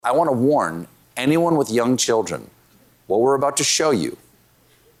I want to warn anyone with young children, what we're about to show you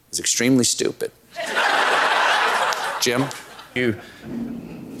is extremely stupid. Jim? You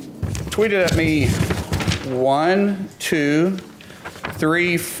tweeted at me 1, 2,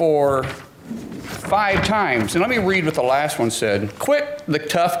 3, 4, 5 times. And let me read what the last one said. Quit the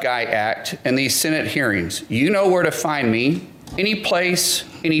tough guy act in these Senate hearings. You know where to find me. Any place,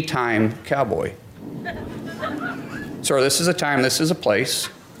 anytime, cowboy. Sir, this is a time, this is a place.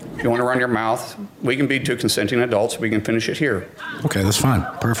 If you want to run your mouth, we can be two consenting adults. We can finish it here. Okay, that's fine.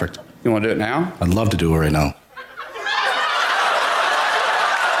 Perfect. You want to do it now? I'd love to do it right now.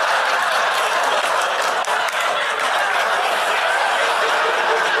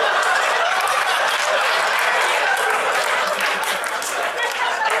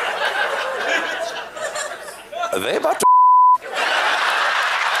 Are they about to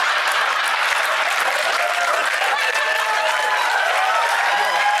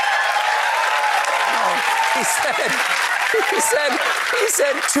He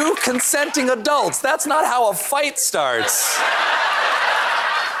said two consenting adults. That's not how a fight starts.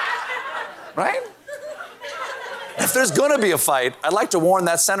 Right? If there's gonna be a fight, I'd like to warn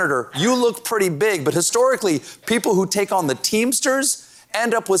that senator, you look pretty big, but historically, people who take on the Teamsters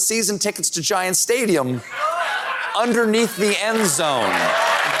end up with season tickets to Giant Stadium underneath the end zone.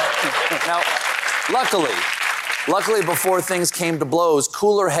 Now, luckily, before things came to blows,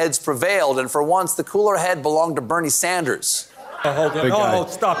 cooler heads prevailed, and for once, the cooler head belonged to Bernie Sanders. Hold it. No,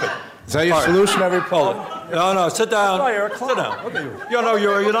 stop it. Is that your solution, Hold it. No, sit down. Sorry, Eric, sit down. Okay.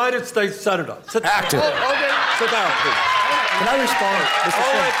 You're a United States Senator. Sit down. Active. Okay, sit down, please. Can I respond?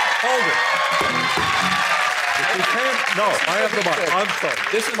 Hold it. If you can't, no, I have the mic. I'm sorry.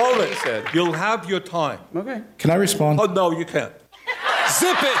 This is Hold what it. he said. You'll have your time. Okay. Can I respond? Oh, no, you can't.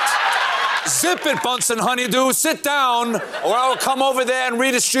 Zip it! Zip it, Bunsen Honeydew. Sit down, or I will come over there and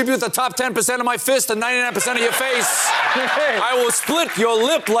redistribute the top 10% of my fist and 99% of your face. I will split your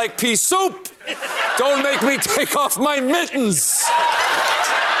lip like pea soup. Don't make me take off my mittens.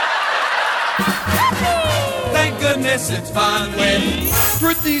 Thank goodness it's fun with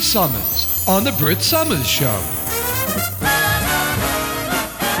Britany Summers on The Brit Summers Show.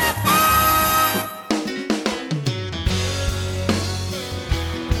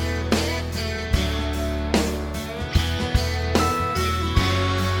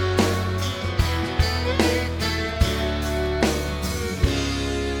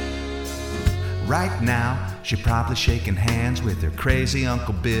 Right now, she probably shaking hands with her crazy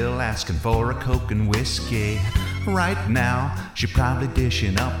Uncle Bill, asking for a Coke and whiskey. Right now, she probably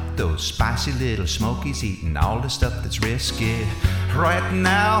dishing up those spicy little smokies, eating all the stuff that's risky. Right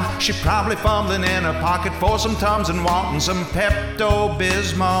now, she probably fumbling in her pocket for some Tums and wanting some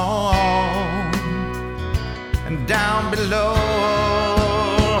Pepto-Bismol. And down below,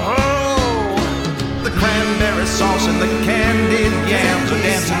 the cranberry sauce and the candied yams are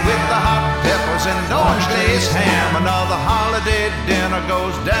dancing with the hot peppers and orange glazed ham. Another holiday dinner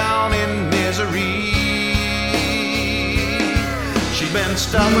goes down in misery. She's been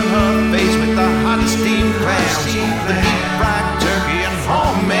stuffing her face with the hot steamed clams, the deep fried turkey and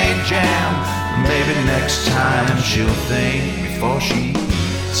homemade jam. Maybe next time she'll think before she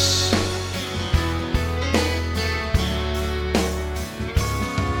eats.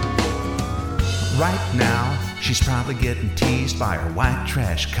 Right now, she's probably getting teased by her white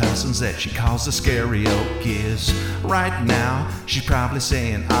trash cousins that she calls the Scariokies. Right now, she's probably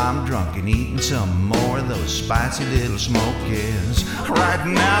saying, I'm drunk and eating some more of those spicy little smokies. Right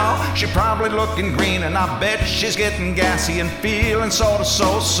now, she's probably looking green and I bet she's getting gassy and feeling sort of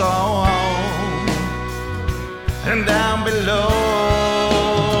so-so. And down below,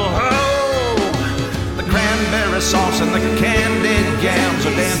 cranberry sauce and the candied yams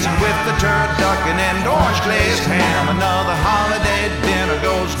are dancing with the turducken and orange glazed ham. Another holiday dinner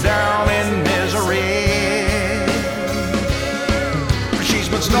goes down in misery. She's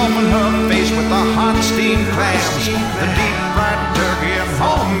been stuffing her face with the hot steamed clams, the deep fried turkey and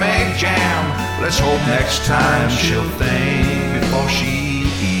homemade jam. Let's hope next time she'll think before she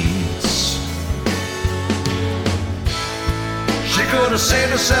eats. She could have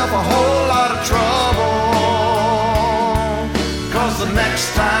saved herself a whole lot of trouble, 'cause the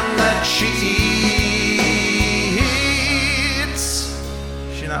next time that she eats,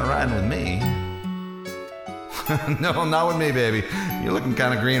 she's not riding with me. No, not with me, baby. You're looking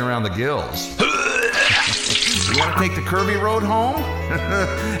kind of green around the gills. You want to take the curvy road home?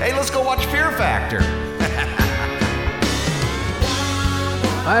 Hey, let's go watch Fear Factor.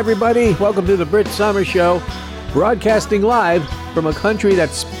 Hi, everybody. Welcome to the Brit Summer Show, broadcasting live from a country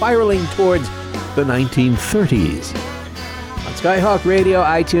that's spiraling towards the 1930s. That's Skyhawk Radio,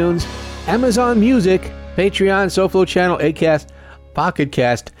 iTunes, Amazon Music, Patreon, SoFlo Channel, Acast, Pocket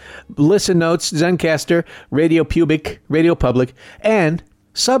Cast, Listen Notes, Zencaster, Radio Public, and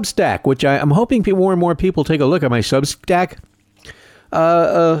Substack, which I'm hoping more and more people take a look at my Substack.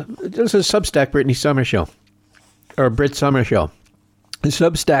 This is Substack Britany Summer Show, or Brit Summer Show. The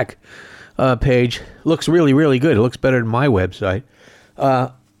Substack page looks really, really good. It looks better than my website,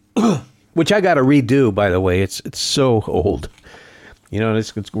 which I got to redo, by the way. It's so old. You know,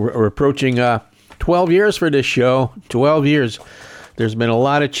 we're approaching 12 years for this show. 12 years. There's been a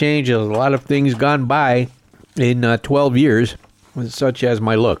lot of changes, a lot of things gone by in 12 years, such as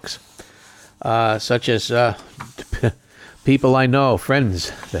my looks, such as people I know,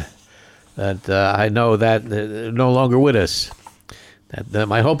 friends that I know that are no longer with us. That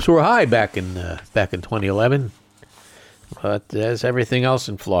my hopes were high back in 2011, but as everything else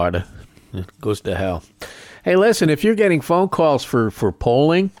in Florida, it goes to hell. Hey, listen, if you're getting phone calls for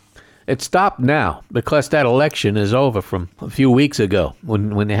polling, it stopped now because that election is over from a few weeks ago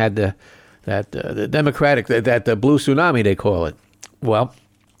when they had the Democratic, the blue tsunami, they call it. Well,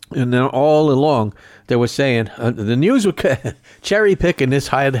 and then all along they were saying, the news were cherry picking this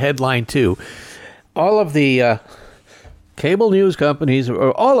headline too. All of the cable news companies,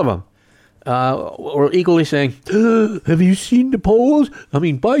 or all of them, were equally saying, have you seen the polls? I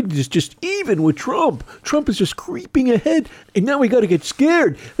mean, Biden is just even with Trump. Trump is just creeping ahead, and now we got to get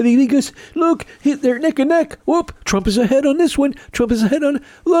scared. And he goes, look, they're neck and neck. Whoop, Trump is ahead on this one. Trump is ahead on,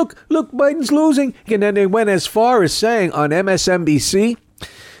 look, Biden's losing. And then they went as far as saying on MSNBC,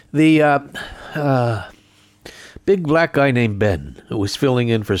 the big black guy named Ben, who was filling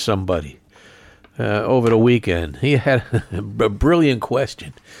in for somebody over the weekend, he had a brilliant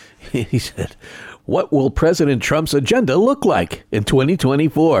question. He said, what will President Trump's agenda look like in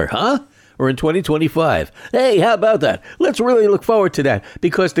 2024, huh? Or in 2025? Hey, how about that? Let's really look forward to that,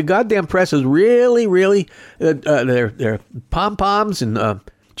 because the goddamn press is really, they're pom-poms and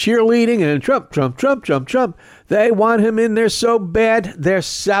cheerleading and Trump. They want him in there so bad, they're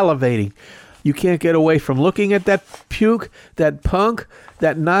salivating. You can't get away from looking at that puke, that punk,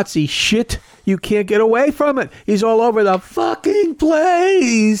 that Nazi shit. You can't get away from it. He's all over the fucking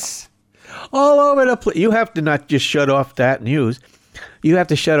place. All over the place. You have to not just shut off that news. You have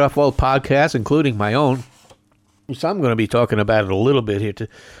to shut off all podcasts, including my own. So I'm going to be talking about it a little bit here too.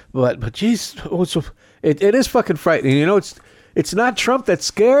 But geez, it is fucking frightening. You know, it's not Trump that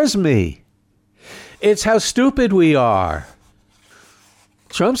scares me. It's how stupid we are.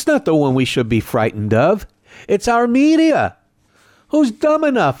 Trump's not the one we should be frightened of. It's our media, who's dumb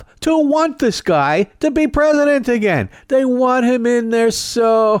enough to want this guy to be president again. They want him in there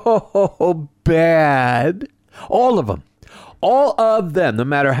so bad. All of them. All of them, no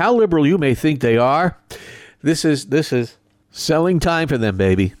matter how liberal you may think they are, this is selling time for them,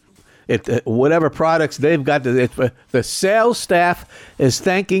 baby. Whatever products they've got, the sales staff is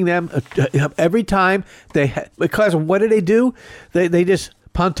thanking them every time because what do? They just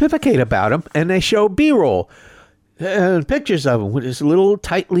pontificate about him, and they show B-roll. Pictures of him with his little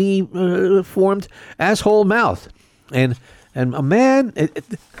tightly formed asshole mouth. And a man,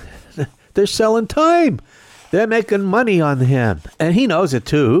 they're selling time. They're making money on him. And he knows it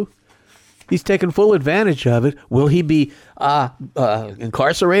too. He's taking full advantage of it. Will he be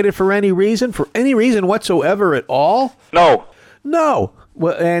incarcerated for any reason? For any reason whatsoever at all? No.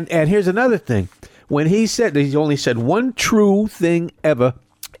 Well, and here's another thing. When he only said one true thing ever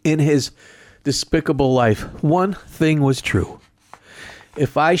in his despicable life. One thing was true.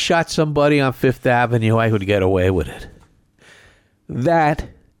 If I shot somebody on Fifth Avenue, I would get away with it. That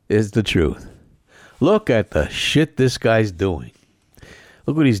is the truth. Look at the shit this guy's doing.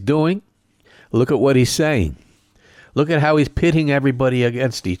 Look what he's doing. Look at what he's saying. Look at how he's pitting everybody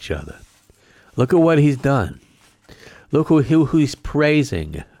against each other. Look at what he's done. Look who he's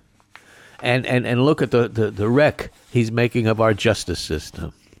praising. And look at the wreck he's making of our justice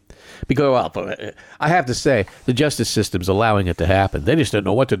system. Because, well, I have to say, the justice system's allowing it to happen. They just don't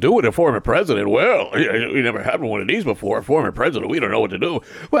know what to do with a former president. Well, we never had one of these before. A former president, we don't know what to do.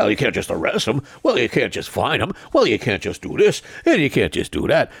 Well, you can't just arrest him. Well, you can't just fine him. Well, you can't just do this, and you can't just do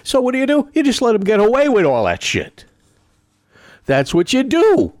that. So what do? You just let him get away with all that shit. That's what you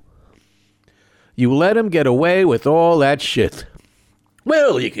do. You let him get away with all that shit.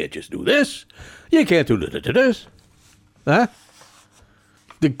 Well, you can't just do this. You can't do this. Huh?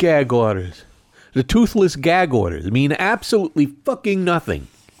 The gag orders. The toothless gag orders mean absolutely fucking nothing.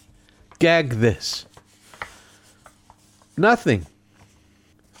 Gag this. Nothing.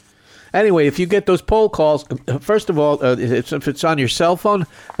 Anyway, if you get those poll calls, first of all, if it's on your cell phone,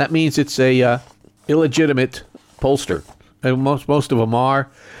 that means it's a illegitimate pollster. and most of them are.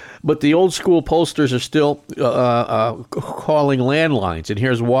 But the old school pollsters are still calling landlines, and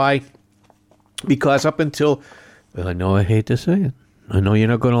here's why. Because up until, well, I know I hate to say it. I know you're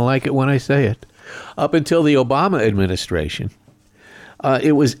not going to like it when I say it. Up until the Obama administration,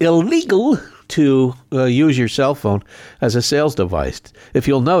 it was illegal to use your cell phone as a sales device. If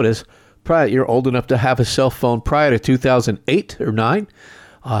you'll notice, you're old enough to have a cell phone prior to 2008 or 9,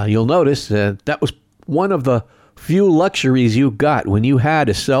 you'll notice that was one of the few luxuries you got when you had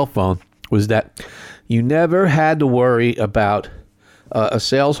a cell phone, was that you never had to worry about a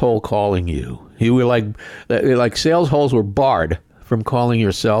sales hole calling you. You were like sales holes were barred from calling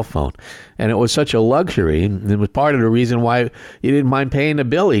your cell phone. And it was such a luxury, and it was part of the reason why you didn't mind paying the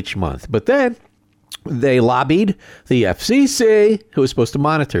bill each month. But then they lobbied the FCC, who was supposed to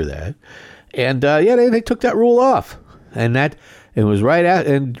monitor that, and they took that rule off. And that it was right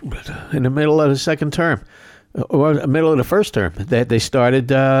in the middle of the second term, or middle of the first term, that they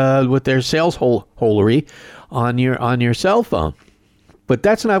started with their sales holery on your cell phone. But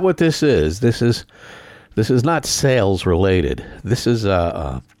that's not what this is. This is not sales related. This is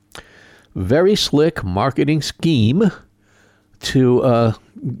a very slick marketing scheme to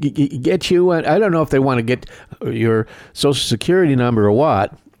get you. I don't know if they want to get your social security number or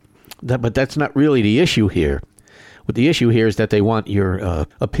what, but that's not really the issue here. What the issue here is that they want your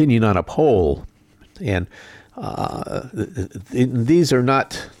opinion on a poll, and these are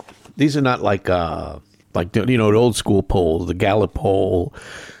not like the old school poll, the Gallup poll.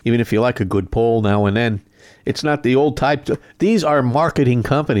 Even if you like a good poll now and then, it's not the old type. These are marketing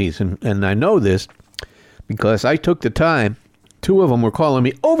companies, and I know this because I took the time. 2 of them were calling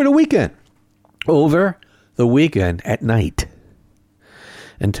me over the weekend at night.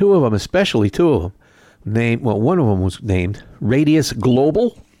 And 2 of them, especially 2 of them, one of them was named Radius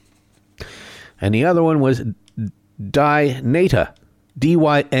Global, and the other one was Dynata.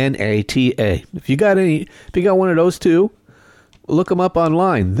 Dynata. If you got one of those 2, look them up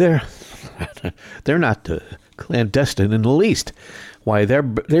online. They're not clandestine in the least. Why, they're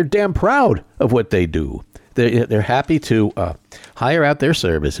damn proud of what they do. They're happy to hire out their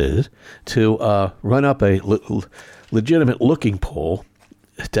services to run up a legitimate looking poll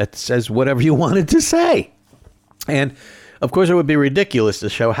that says whatever you wanted to say. And of course, it would be ridiculous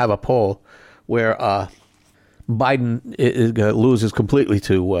to have a poll where Biden loses completely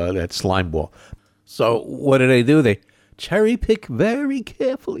to that slime ball. So what do? They cherry pick very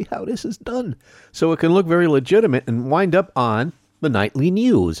carefully how this is done, so it can look very legitimate and wind up on the nightly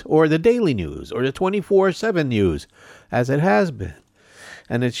news or the daily news or the 24/7 news, as it has been.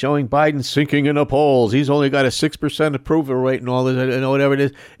 And it's showing Biden sinking in the polls. He's only got a 6% approval rate and all this, and whatever it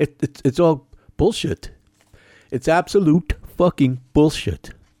is. It's all bullshit. It's absolute fucking bullshit.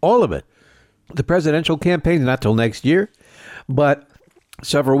 All of it. The presidential campaign is not till next year, but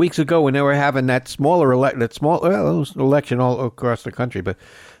several weeks ago when they were having that smaller election all across the country, but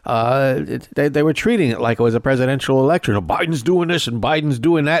they were treating it like it was a presidential election. Oh, Biden's doing this and Biden's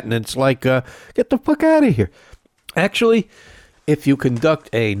doing that, and it's like, get the fuck out of here. Actually, if you conduct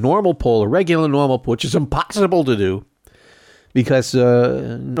a normal poll, a regular normal poll, which is impossible to do because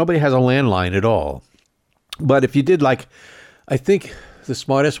nobody has a landline at all. But if you did, I think the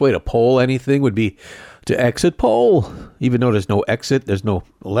smartest way to poll anything would be to exit poll, even though there's no exit, there's no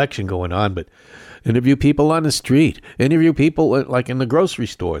election going on, but interview people on the street, interview people like in the grocery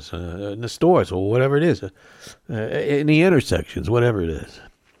stores, in the stores, or whatever it is, in the intersections, whatever it is,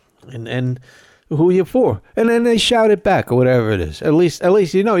 and who are you for? And then they shout it back or whatever it is. At least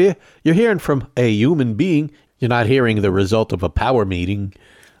you're hearing from a human being. You're not hearing the result of a power meeting.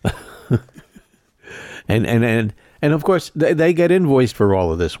 And of course, they get invoiced for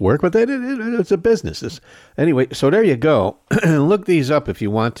all of this work, but it's a business. Anyway, so there you go. Look these up if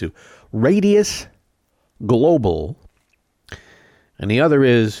you want to. Radius Global. And the other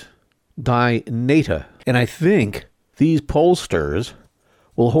is Dynata. And I think these pollsters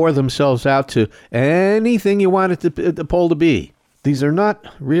will whore themselves out to anything you want the poll to be. These are not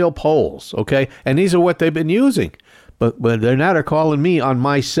real polls, okay? And these are what they've been using. But they're now calling me on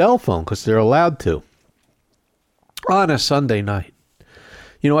my cell phone because they're allowed to. On a Sunday night.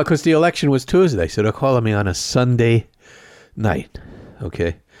 You know what? Because the election was Tuesday, so they're calling me on a Sunday night.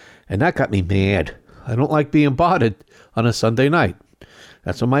 Okay? And that got me mad. I don't like being bothered on a Sunday night.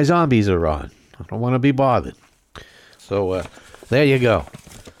 That's when my zombies are on. I don't want to be bothered. So, there you go.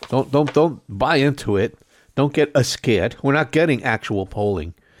 Don't buy into it. Don't get scared. We're not getting actual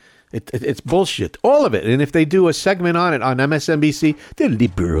polling. It's bullshit. All of it. And if they do a segment on it on MSNBC, the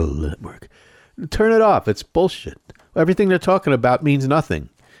liberal network, turn it off. It's bullshit. Everything they're talking about means nothing.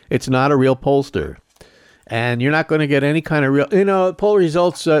 It's not a real pollster. And you're not going to get any kind of real, poll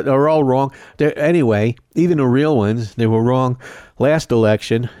results are all wrong. Anyway, even the real ones, they were wrong last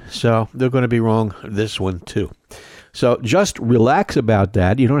election. So they're going to be wrong this one too. So just relax about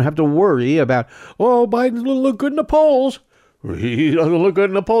that. You don't have to worry about, Biden doesn't look good in the polls. He doesn't look good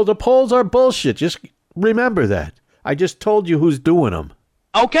in the polls. The polls are bullshit. Just remember that. I just told you who's doing them.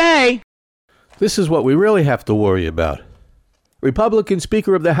 Okay. This is what we really have to worry about. Republican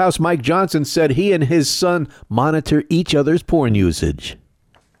Speaker of the House Mike Johnson said he and his son monitor each other's porn usage.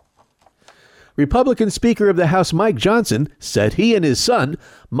 Republican Speaker of the House Mike Johnson said he and his son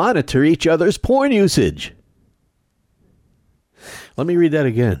monitor each other's porn usage. Let me read that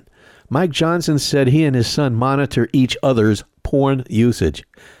again. Mike Johnson said he and his son monitor each other's porn usage.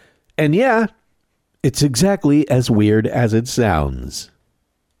 And yeah, it's exactly as weird as it sounds.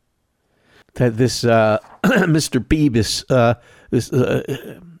 That this Mr. Beavis, this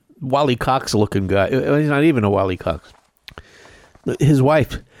Wally Cox looking guy, he's not even a Wally Cox. His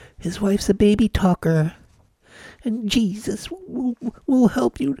wife's a baby talker. And Jesus will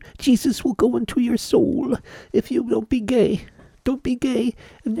help you. Jesus will go into your soul if you don't be gay. Don't be gay,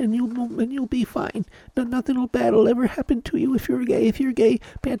 and you'll be fine. Nothing bad will ever happen to you if you're gay. If you're gay,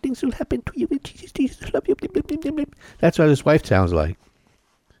 bad things will happen to you. Jesus love you. That's what his wife sounds like.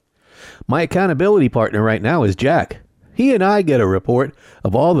 My accountability partner right now is Jack. He and I get a report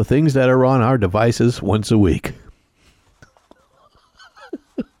of all the things that are on our devices once a week.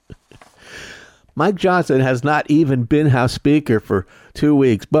 Mike Johnson has not even been House Speaker for 2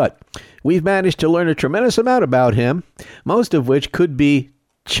 weeks, but we've managed to learn a tremendous amount about him, most of which could be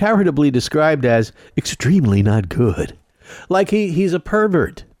charitably described as extremely not good. Like he's a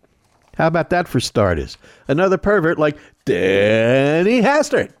pervert. How about that for starters? Another pervert like Denny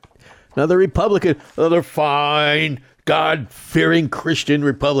Hastert. Another Republican, another fine, God-fearing Christian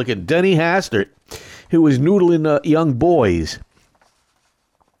Republican, Denny Hastert, who was noodling young boys.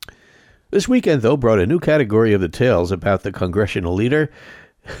 This weekend, though, brought a new category of the tales about the congressional leader,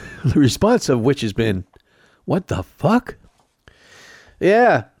 the response of which has been, what the fuck?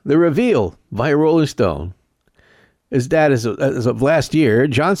 Yeah, the reveal via Rolling Stone is that as of last year,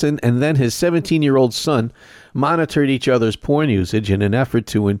 Johnson and then his 17-year-old son monitored each other's porn usage in an effort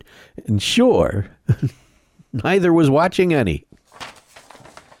to ensure neither was watching any.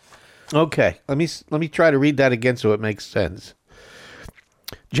 Okay, let me try to read that again so it makes sense.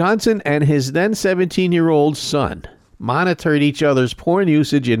 Johnson and his then 17-year-old son monitored each other's porn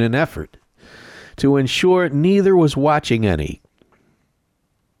usage in an effort to ensure neither was watching any.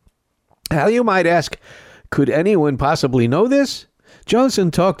 How, you might ask, could anyone possibly know this?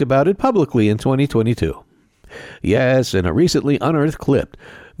 Johnson talked about it publicly in 2022. Yes, in a recently unearthed clip,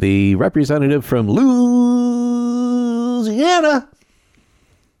 the representative from Louisiana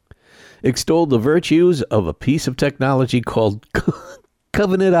extolled the virtues of a piece of technology called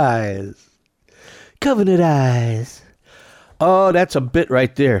Covenant Eyes. Covenant Eyes. Oh, that's a bit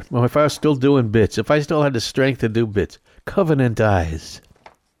right there. Well, if I was still doing bits, if I still had the strength to do bits. Covenant Eyes.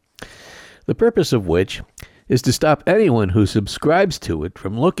 The purpose of which is to stop anyone who subscribes to it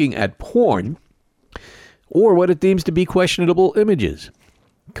from looking at porn or what it deems to be questionable images.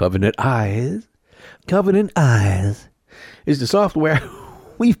 Covenant Eyes is the software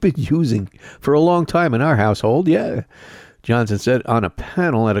we've been using for a long time in our household. Yeah, Johnson said on a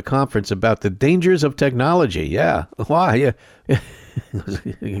panel at a conference about the dangers of technology. Yeah, why? Yeah,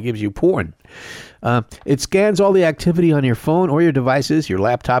 it gives you porn. It scans all the activity on your phone or your devices, your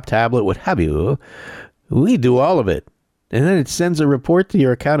laptop, tablet, what have you. We do all of it. And then it sends a report to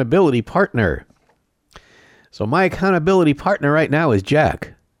your accountability partner. So my accountability partner right now is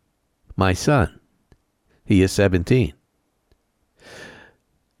Jack, my son. He is 17.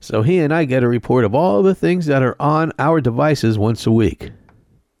 So he and I get a report of all the things that are on our devices once a week.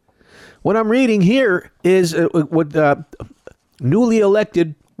 What I'm reading here is what newly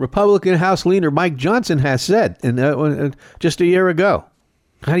elected Republican House leader Mike Johnson has said just a year ago.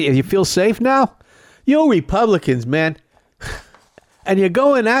 How do you feel safe now? You Republicans, man. And you're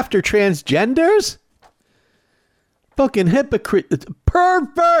going after transgenders? Fucking hypocrite.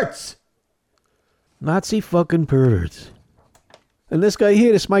 Perverts! Nazi fucking perverts. And this guy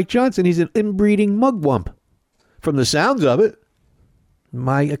here, this Mike Johnson, he's an inbreeding mugwump. From the sounds of it.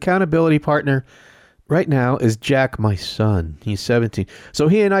 My accountability partner right now is Jack, my son. He's 17. So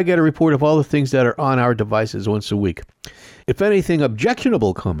he and I get a report of all the things that are on our devices once a week. If anything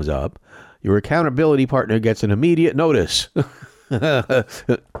objectionable comes up, your accountability partner gets an immediate notice.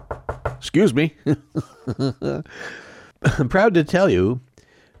 Excuse me. I'm proud to tell you,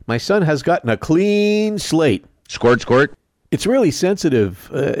 my son has gotten a clean slate. Squirt, squirt. It's really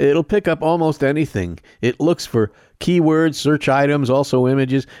sensitive. It'll pick up almost anything. It looks for keywords, search items, also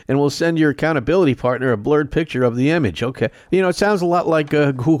images, and will send your accountability partner a blurred picture of the image. Okay. It sounds a lot like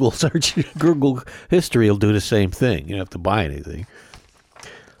Google search. Google history will do the same thing. You don't have to buy anything.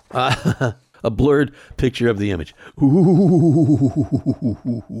 A blurred picture of the image. Ooh.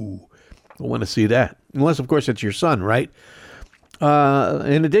 I want to see that. Unless, of course, it's your son, right?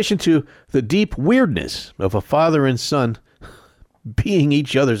 In addition to the deep weirdness of a father and son being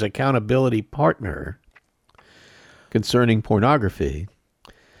each other's accountability partner concerning pornography,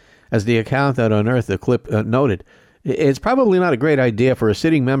 as the account that unearthed the clip noted, it's probably not a great idea for a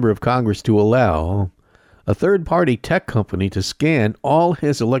sitting member of Congress to allow a third-party tech company to scan all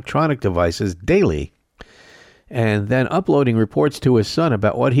his electronic devices daily and then uploading reports to his son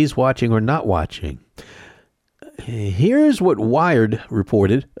about what he's watching or not watching. Here's what Wired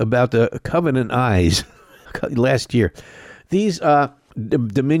reported about the Covenant Eyes last year. These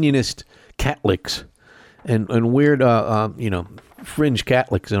dominionist Catholics and weird, fringe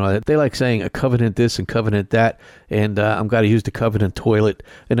Catholics and all that, they like saying a covenant this and covenant that, and I'm got to use the covenant toilet,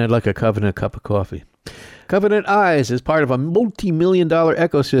 and I'd like a covenant cup of coffee. Covenant Eyes is part of a multi-million-dollar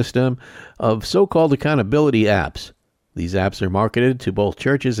ecosystem of so-called accountability apps. These apps are marketed to both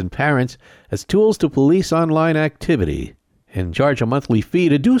churches and parents as tools to police online activity and charge a monthly fee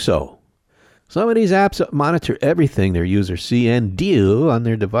to do so. Some of these apps monitor everything their users see and do on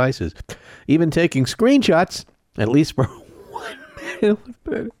their devices, even taking screenshots, at least for 1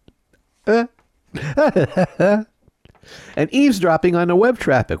 minute. And eavesdropping on the web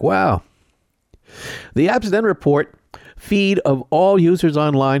traffic. Wow. The apps then report feed of all users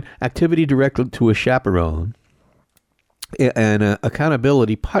online, activity directed to a chaperone, and an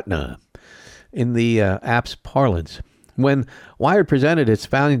accountability partner in the app's parlance. When Wired presented its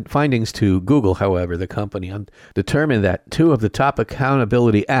findings to Google, however, the company determined that two of the top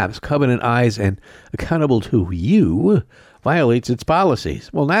accountability apps, Covenant Eyes and Accountable to You, violates its policies.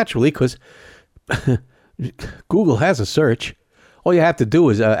 Well, naturally, because Google has a search. All you have to do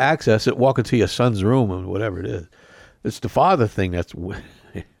is access it, walk into your son's room, or whatever it is. It's the father thing that's...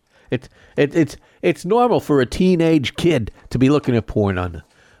 It's normal for a teenage kid to be looking at porn on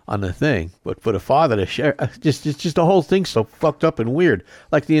the thing, but for the father to share, just the whole thing's so fucked up and weird,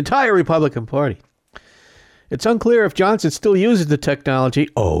 like the entire Republican Party. It's unclear if Johnson still uses the technology.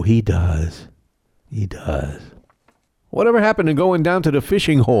 Oh, he does. He does. Whatever happened to going down to the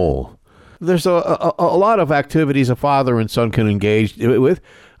fishing hole? There's a lot of activities a father and son can engage with.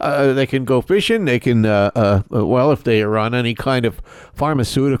 They can go fishing. They can, if they are on any kind of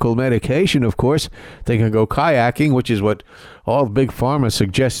pharmaceutical medication, of course, they can go kayaking, which is what all big pharma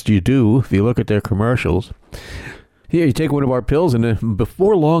suggests you do if you look at their commercials. Here, you take one of our pills, and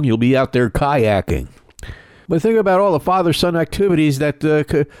before long, you'll be out there kayaking. But think about all the father-son activities that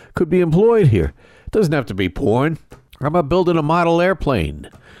could be employed here. It doesn't have to be porn. How about building a model airplane?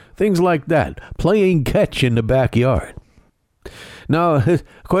 Things like that. Playing catch in the backyard. Now,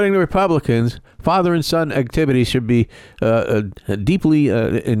 according to Republicans, father and son activities should be deeply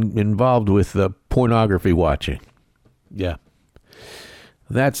involved with pornography watching. Yeah.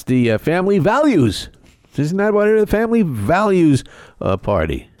 That's the family values. Isn't that what it is? The family values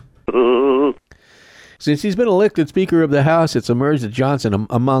party. Since he's been elected Speaker of the House, it's emerged that Johnson,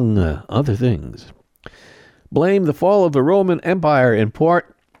 among other things, blamed the fall of the Roman Empire in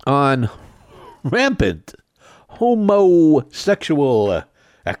part on rampant homosexual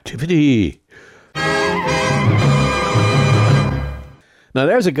activity. Now,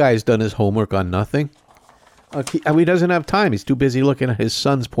 there's a guy who's done his homework on nothing. He doesn't have time. He's too busy looking at his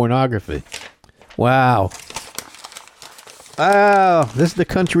son's pornography. Wow. This is the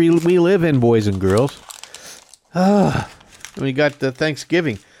country we live in, boys and girls. We got the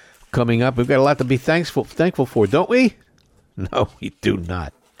Thanksgiving coming up. We've got a lot to be thankful for, don't we? No, we do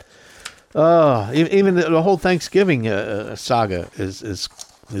not. Even the whole Thanksgiving saga is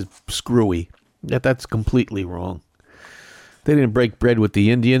screwy. That's completely wrong. They didn't break bread with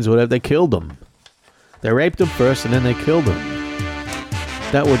the Indians, whatever. They killed them. They raped them first, and then they killed them.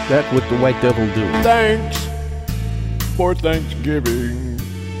 That's what the white devil do. Thanks for Thanksgiving,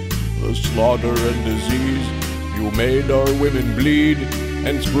 the slaughter and disease. You made our women bleed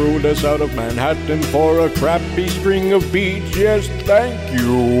and screwed us out of Manhattan for a crappy string of beads. Yes, thank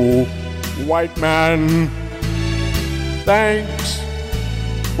you, white man. Thanks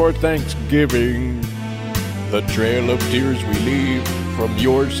for Thanksgiving, the trail of tears we leave from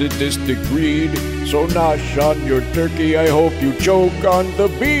your sadistic greed. So nosh on your turkey, I hope you choke on the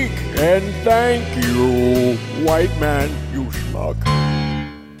beak. And thank you, white man, you schmuck.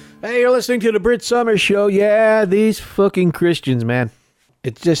 Hey, you're listening to the Brit Summers Show. Yeah, these fucking Christians, man.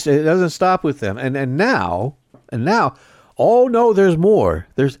 It doesn't stop with them. And now, oh no, there's more.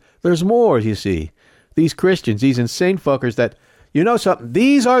 There's more, you see. These Christians, these insane fuckers that, you know something,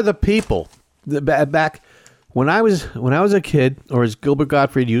 these are the people that back when I was a kid, or as Gilbert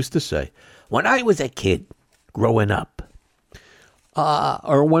Gottfried used to say, when I was a kid growing up,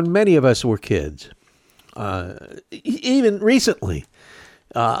 or when many of us were kids, even recently,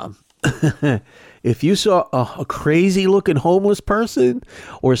 if you saw a crazy looking homeless person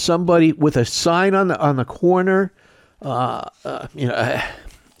or somebody with a sign on the corner, what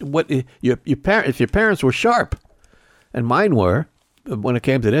if your parents were sharp, and mine were, when it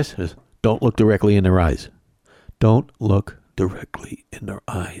came to this, is don't look directly in their eyes. Don't look directly in their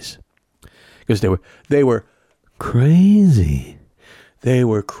eyes, because they were crazy. They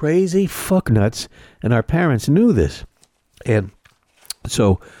were crazy fucknuts, and our parents knew this, and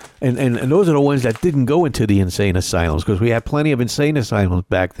so, and those are the ones that didn't go into the insane asylums, because we had plenty of insane asylums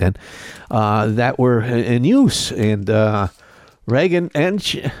back then that were in use. And Reagan and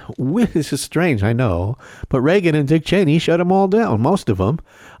this is strange, I know, but Reagan and Dick Cheney shut them all down, most of them.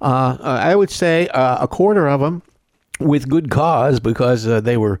 I would say a quarter of them with good cause, because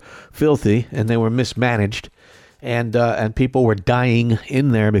they were filthy and they were mismanaged, and people were dying in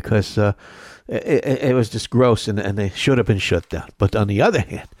there because it was just gross, and they should have been shut down. But on the other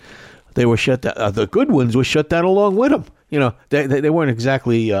hand, they were shut down. The good ones were shut down along with them. You know, they weren't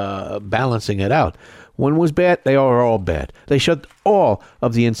exactly balancing it out. One was bad, they are all bad. They shut all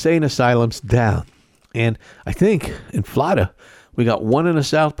of the insane asylums down. And I think in Florida, we got one in the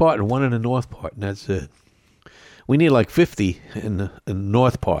south part and one in the north part, and that's it. We need like 50 in the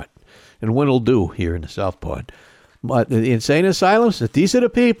north part, and one will do here in the south part. But the insane asylums, these are the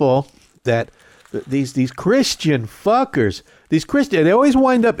people that these Christian fuckers, they always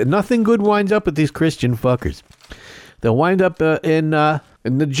wind up, nothing good winds up with these Christian fuckers. They'll wind up in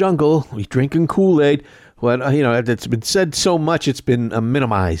the jungle, drinking Kool-Aid. Well, it's been said so much, it's been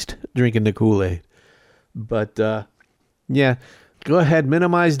minimized, drinking the Kool-Aid. But, yeah, go ahead,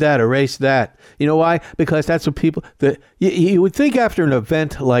 minimize that, erase that. You know why? Because that's what people, you would think after an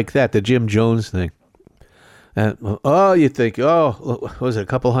event like that, the Jim Jones thing, you think, what was it, a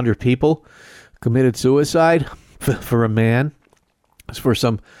couple hundred people committed suicide for a man, for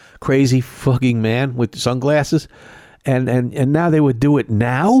some crazy fucking man with sunglasses, and now they would do it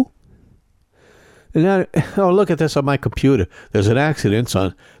now? And now, look at this on my computer. There's an accident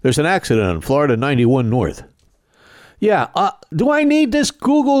on Florida 91 North. Yeah, do I need this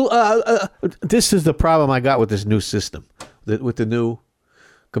Google? This is the problem I got with this new system, with the new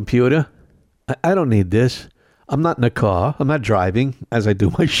computer. I don't need this. I'm not in a car. I'm not driving as I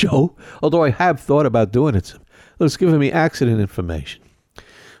do my show, although I have thought about doing it. It's giving me accident information.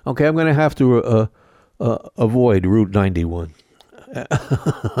 Okay, I'm going to have to avoid Route 91.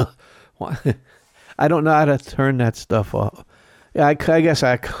 I don't know how to turn that stuff off. Yeah, I guess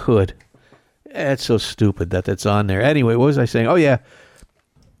I could. It's so stupid that it's on there. Anyway, what was I saying? Oh, yeah.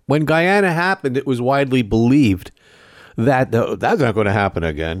 When Guyana happened, it was widely believed that that's not going to happen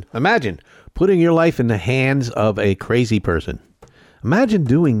again. Imagine putting your life in the hands of a crazy person. Imagine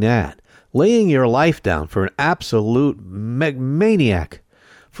doing that. Laying your life down for an absolute maniac.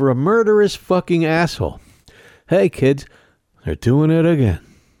 For a murderous fucking asshole. Hey, kids, they're doing it again.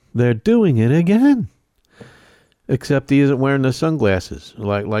 They're doing it again. Except he isn't wearing the sunglasses.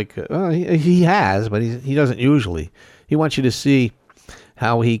 He has, but he doesn't usually. He wants you to see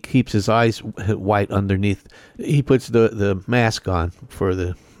how he keeps his eyes white underneath. He puts the mask on for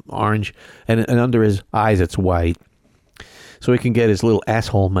the orange, and under his eyes it's white. So he can get his little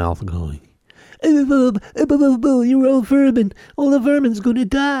asshole mouth going. You're all vermin. All the vermin's gonna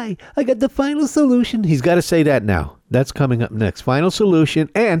die. I got the final solution. He's got to say that now. That's coming up next. Final solution,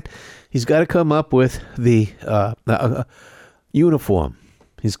 and he's got to come up with the uniform.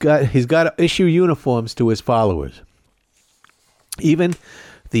 He's got to issue uniforms to his followers. Even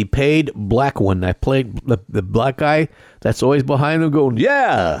the paid black one that played the black guy that's always behind him going,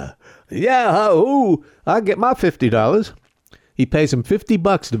 yeah, I'll get my $50. He pays him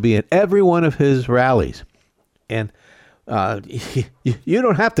 $50 to be at every one of his rallies. And you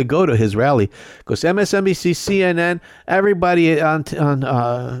don't have to go to his rally, because MSNBC, CNN, everybody on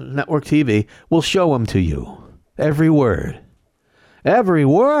network TV will show them to you. Every word. Every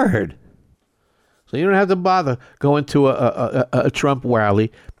word. So you don't have to bother going to a Trump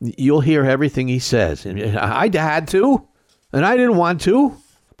rally. You'll hear everything he says. And I had to, and I didn't want to,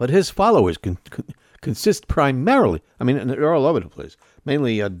 but his followers consist primarily, they're all over the place,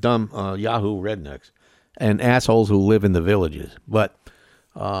 mainly dumb Yahoo rednecks and assholes who live in the villages. But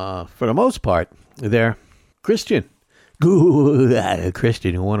for the most part, they're Christian.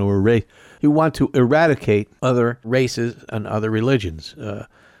 Christian who want to eradicate other races and other religions.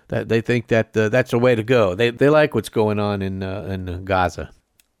 That they think that that's the way to go. They like what's going on in Gaza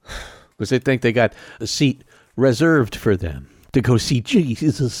because they think they got a seat reserved for them to go see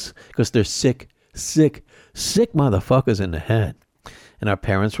Jesus because they're sick motherfuckers in the head. And our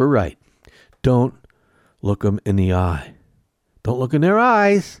parents were right. Don't look them in the eye. Don't look in their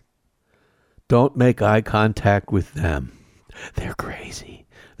eyes. Don't make eye contact with them. They're crazy.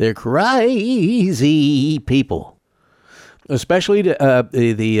 They're crazy people. Especially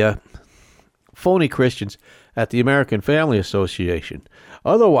the phony Christians at the American Family Association,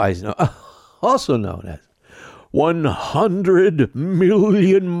 also known as 100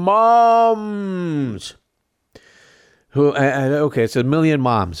 million moms. Okay, it's a million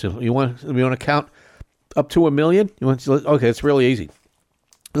moms. You want to count up to a million? Okay, it's really easy.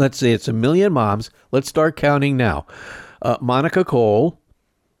 Let's say it's a million moms. Let's start counting now. Monica Cole.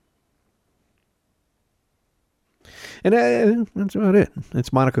 And that's about it.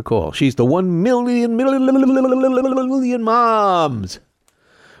 It's Monica Cole. She's the 1 million moms.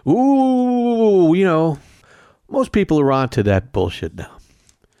 Ooh, most people are onto that bullshit now.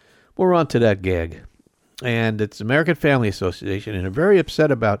 We're onto that gag. And it's American Family Association, and they're very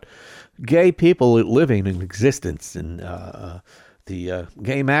upset about gay people living in existence and the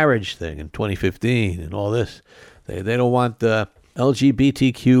gay marriage thing in 2015 and all this. They don't want the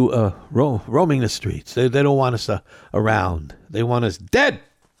LGBTQ roaming the streets. They don't want us around. They want us dead.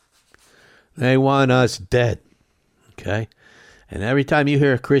 They want us dead. Okay? And every time you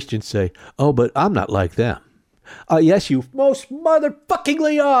hear a Christian say, oh, but I'm not like them. Yes, you most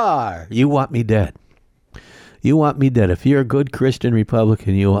motherfuckingly are. You want me dead. You want me dead. If you're a good Christian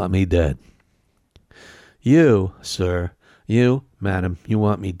Republican, you want me dead. You, sir, you, madam, you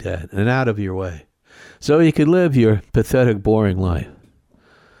want me dead and out of your way. So you could live your pathetic, boring life.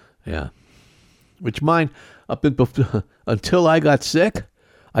 Yeah. Which mine, until I got sick,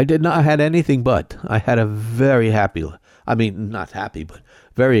 I did not have anything but. I had a very happy, not happy, but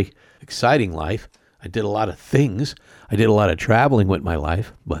very exciting life. I did a lot of things. I did a lot of traveling with my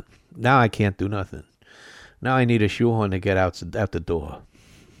life, but now I can't do nothing. Now I need a shoehorn to get out the door.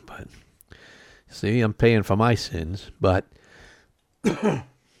 But, see, I'm paying for my sins, but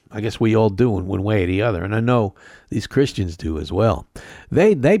I guess we all do in one way or the other, and I know these Christians do as well.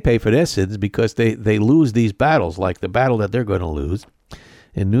 They pay for their sins because they lose these battles, like the battle that they're going to lose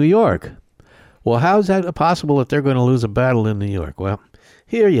in New York. Well, how's that possible if they're going to lose a battle in New York? Well,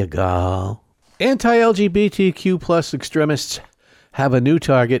 here you go. Anti-LGBTQ plus extremists have a new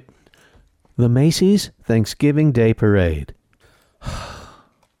target. The Macy's Thanksgiving Day Parade.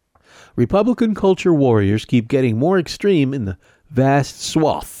 Republican culture warriors keep getting more extreme in the vast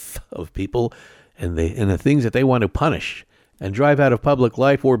swath of people and the things that they want to punish and drive out of public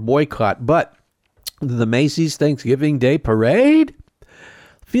life or boycott. But the Macy's Thanksgiving Day Parade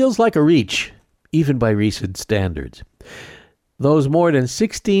feels like a reach, even by recent standards. Those more than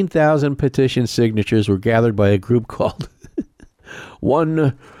 16,000 petition signatures were gathered by a group called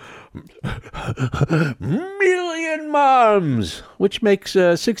 1 million moms, which makes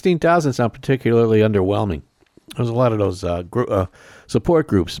 16,000 sound particularly underwhelming. There's a lot of those support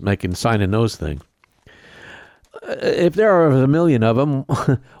groups signing those things. If there are a million of them,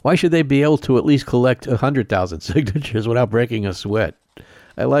 why should they be able to at least collect 100,000 signatures without breaking a sweat?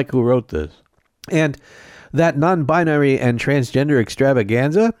 I like who wrote this. And that non-binary and transgender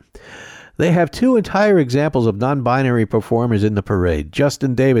extravaganza, they have two entire examples of non-binary performers in the parade.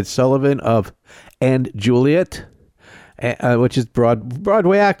 Justin David Sullivan of And Juliet, which is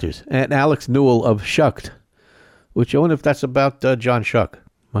Broadway actors, and Alex Newell of Shucked, which I wonder if that's about John Shuck.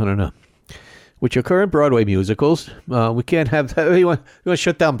 I don't know. Which are current Broadway musicals. We can't have that. You want to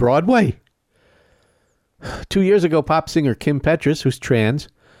shut down Broadway? 2 years ago, pop singer Kim Petras, who's trans,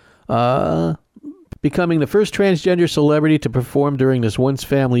 becoming the first transgender celebrity to perform during this once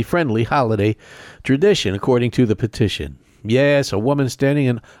family-friendly holiday tradition, according to the petition. Yes, a woman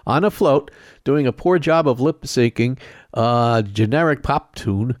standing on a float, doing a poor job of lip-syncing a generic pop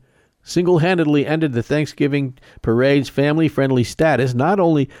tune, single-handedly ended the Thanksgiving parade's family-friendly status. Not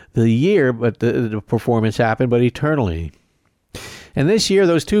only the year but the performance happened, but eternally. And this year,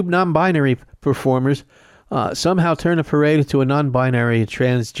 those two non-binary performers somehow turned the parade into a non-binary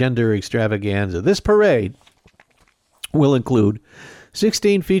transgender extravaganza. This parade will include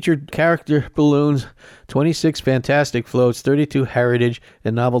 16 featured character balloons, 26 fantastic floats, 32 heritage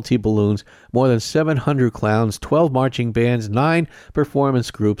and novelty balloons, more than 700 clowns, 12 marching bands, 9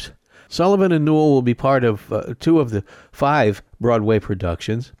 performance groups, Sullivan and Newell will be part of 2 of the 5 Broadway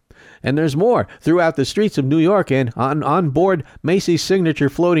productions. And there's more. Throughout the streets of New York and on board Macy's signature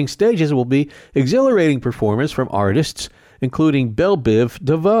floating stages will be exhilarating performers from artists including Belle Biv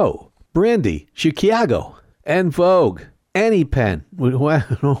DeVoe, Brandy, Chicago, and Vogue, Annie Penn, I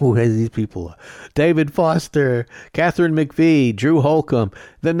don't know who these people are, David Foster, Catherine McPhee, Drew Holcomb,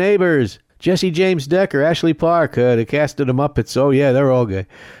 The Neighbors, Jesse James Decker, Ashley Park, the cast of the Muppets. Oh, yeah, they're all gay.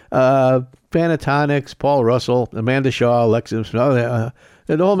 Pentatonics, Paul Russell, Amanda Shaw, Alexis, the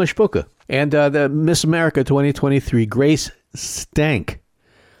whole mishpucha. And the Miss America 2023, Grace Stank.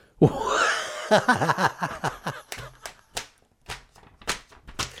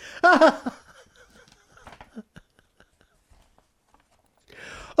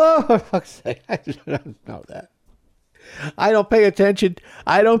 Oh, for fuck's sake. I don't know that. I don't pay attention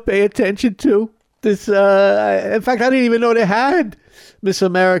to this. In fact, I didn't even know they had Miss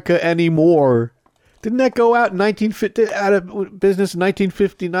America anymore. Didn't that go out in out of business in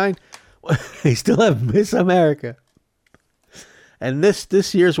 1959? They still have Miss America. And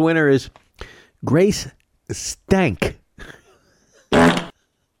this year's winner is Grace Stank.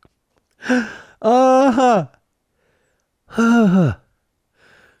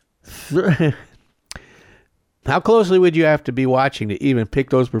 How closely would you have to be watching to even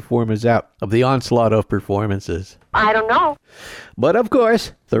pick those performers out of the onslaught of performances? I don't know. But of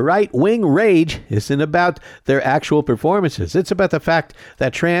course, the right-wing rage isn't about their actual performances. It's about the fact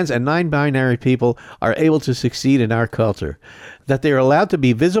that trans and non-binary people are able to succeed in our culture, that they are allowed to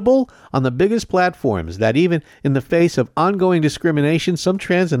be visible on the biggest platforms, that even in the face of ongoing discrimination, some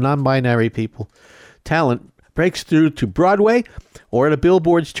trans and non-binary people talent breaks through to Broadway or the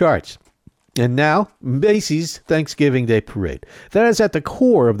Billboard's charts. And now, Macy's Thanksgiving Day Parade. That is at the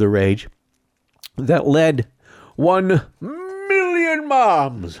core of the rage that led 1 million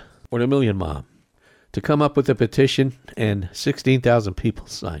moms, or the Million Mom, to come up with a petition, and 16,000 people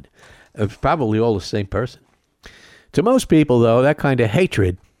signed. It's probably all the same person. To most people, though, that kind of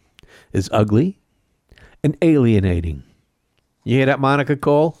hatred is ugly and alienating. You hear that, Monica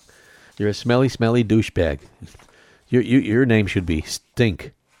Cole? You're a smelly, smelly douchebag. Your name should be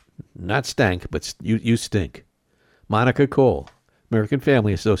Stink. Not Stank, but you stink. Monica Cole, American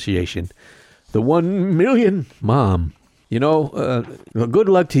Family Association, the 1 million mom. You know, good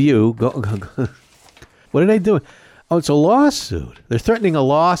luck to you. What are they doing? Oh, it's a lawsuit. They're threatening a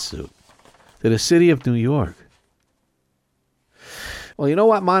lawsuit to the city of New York. Well, you know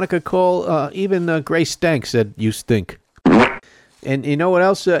what, Monica Cole? Even Grace Stank said you stink. And you know what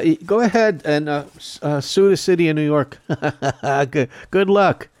else? Go ahead and sue the city of New York. Good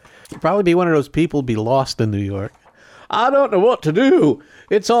luck. You'll probably be one of those people be lost in New York. I don't know what to do.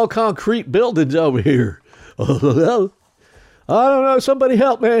 It's all concrete buildings over here. I don't know. Somebody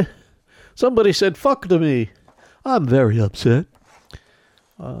help me. Somebody said fuck to me. I'm very upset.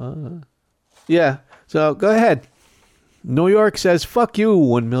 Yeah, so go ahead. New York says fuck you,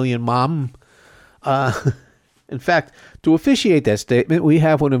 1 million mom. In fact, to officiate that statement, we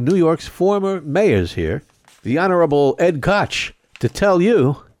have one of New York's former mayors here, the Honorable Ed Koch, to tell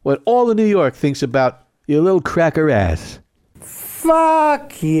you what all of New York thinks about your little cracker ass.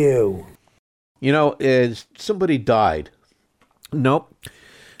 Fuck you. You know, somebody died. Nope,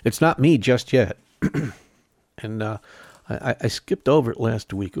 it's not me just yet. And I skipped over it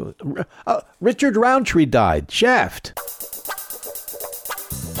last week. Richard Roundtree died. Shaft.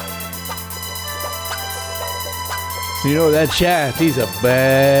 You know that Shaft, he's a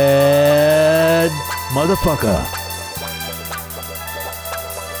bad motherfucker.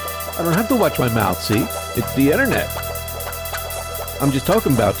 I don't have to watch my mouth, see? It's the internet. I'm just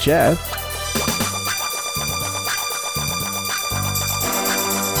talking about Shaft.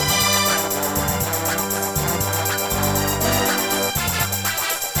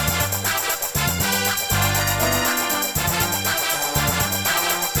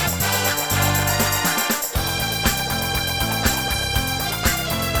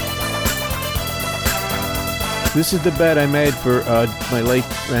 This is the bet I made for my late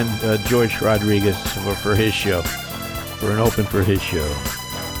friend George Rodriguez for his show, for an open for his show.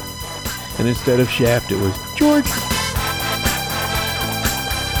 And instead of Shaft, it was George.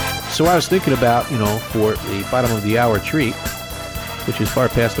 So I was thinking about, for the bottom of the hour treat, which is far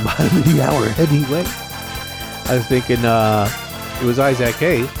past the bottom of the hour anyway. I was thinking it was Isaac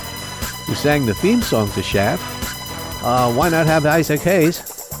Hayes who sang the theme song to Shaft. Why not have Isaac Hayes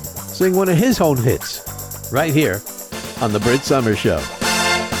sing one of his own hits? Right here on the Brit Summer Show.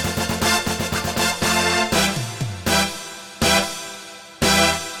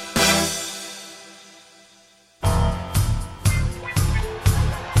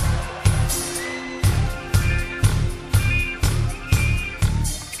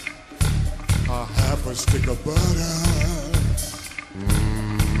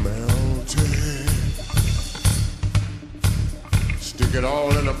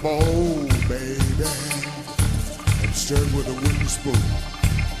 bowl, baby, and stir with a wooden spoon.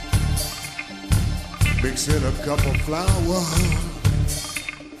 Mix in a cup of flour,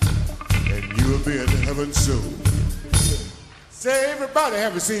 and you'll be in heaven soon. Say, everybody,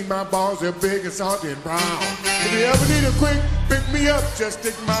 have you seen my balls? They're big and salty and brown. If you ever need a quick pick me up, just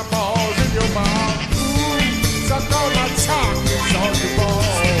stick my balls in your mouth. Ooh, suck on my chocolate salty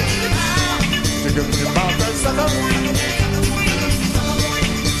balls. Stick them in your mouth and suck them.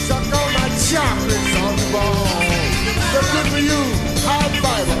 Suck on my chocolate salty balls. They're good for you, high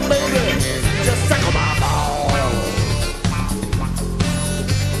fiber, baby. Just suck on my balls.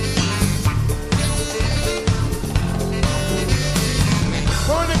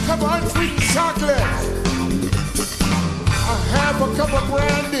 Cup of unsweetened chocolate, a half a cup of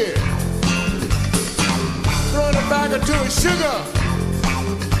brandy, throw in a bag or two of sugar,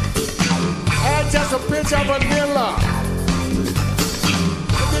 add just a pinch of vanilla,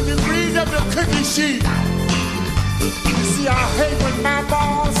 and then you grease up the cookie sheet. You see, I hate when my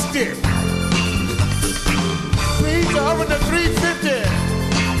balls stick. Grease the oven to 350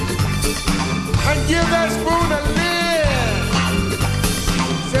 and give that spoon a lid.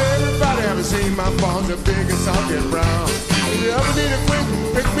 Everybody haven't seen my balls, they're big and salty and brown. If you ever need a quick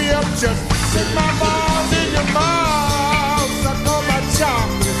pick me up, just stick my balls in your mouth. Suck on my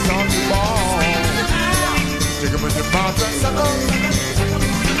chocolate salty balls. Stick them in your mouth and suck on.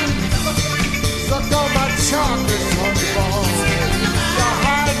 Suck on my chocolate salty balls. They're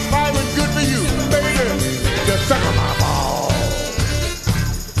high and fiber, good for you, baby. Just suck on my balls.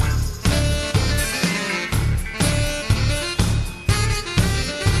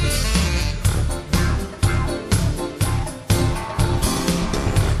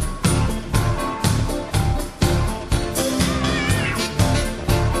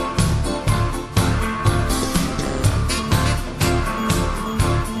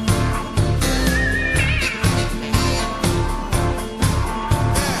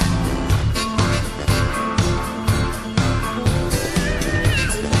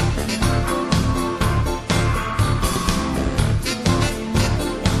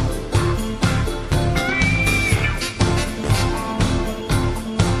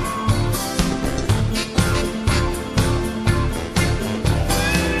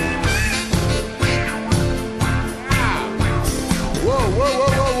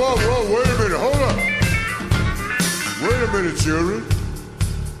 Children,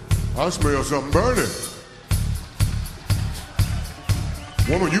 I smell something burning.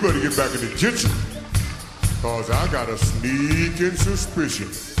 Woman, you better get back in the kitchen, cause I got a sneaking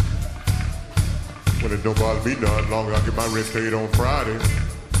suspicion. Well, it don't bother me none, long as I get my rent paid on Friday.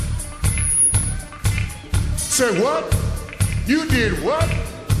 Say what? You did what?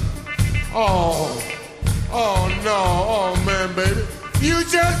 Oh no, oh man, baby. You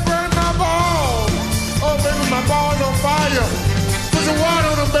just burned my balls. Oh, baby, my balls on fire. Put some water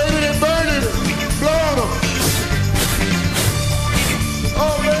on them, baby, and burn it. Blow on them.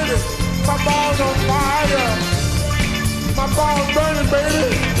 Oh, baby, my balls on fire. My balls burning,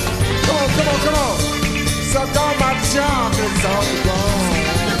 baby. Come on, come on, come on. Suck on my chocolates on the bone.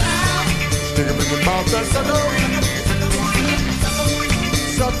 Stick them in your mouth and suck them.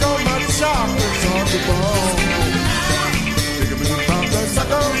 Suck on my chocolates on the bone. Stick them in your mouth and suck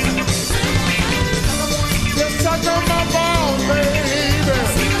them. Suck on my balls, baby.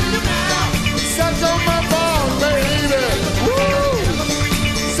 Suck on my balls, baby. Woo!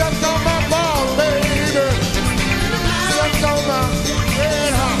 Suck on my balls, baby. Suck on my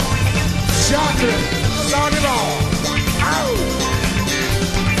red hot chocolate salty balls. Ow!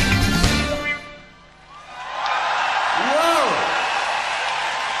 Whoa!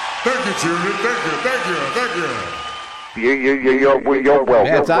 Thank you, children. Thank you. You're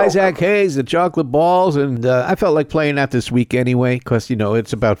welcome. That's Isaac Hayes, the Chocolate Balls, and I felt like playing that this week anyway, because, you know,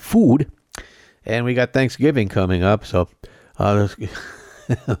 it's about food, and we got Thanksgiving coming up, so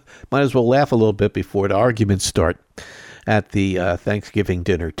might as well laugh a little bit before the arguments start at the Thanksgiving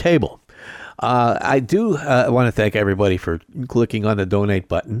dinner table. I do want to thank everybody for clicking on the donate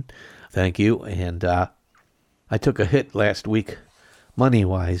button. Thank you, and I took a hit last week,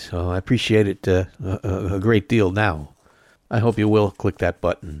 money-wise, so I appreciate it a great deal now. I hope you will click that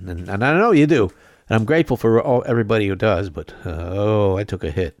button, and I know you do, and I'm grateful for everybody who does, but I took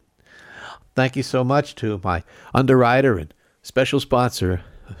a hit. Thank you so much to my underwriter and special sponsor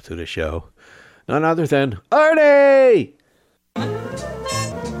to the show, none other than Ernie!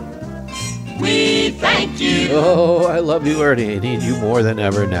 We thank you! Oh, I love you, Ernie. I need you more than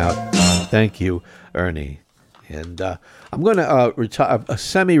ever now. Thank you, Ernie. And I'm going to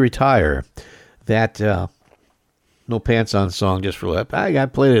semi-retire that No pants on song just for that. I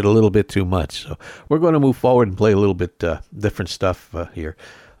played it a little bit too much. So we're going to move forward and play a little bit different stuff here.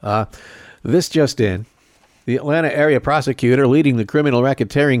 This just in. The Atlanta area prosecutor leading the criminal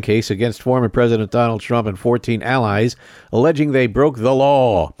racketeering case against former President Donald Trump and 14 allies, alleging they broke the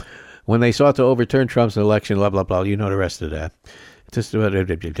law when they sought to overturn Trump's election, blah, blah, blah. You know the rest of that. Just with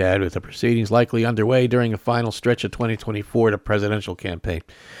the proceedings likely underway during a final stretch of 2024 to presidential campaign.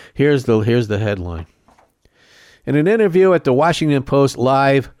 Here's the headline. In an interview at the Washington Post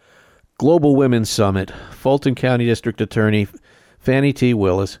Live Global Women's Summit, Fulton County District Attorney Fannie T.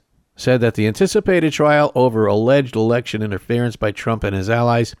 Willis said that the anticipated trial over alleged election interference by Trump and his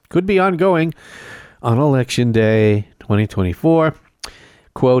allies could be ongoing on Election Day 2024.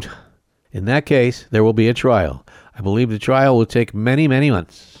 Quote, in that case, there will be a trial. I believe the trial will take many, many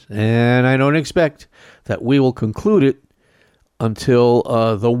months, and I don't expect that we will conclude it until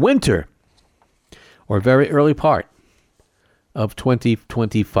the winter or very early part of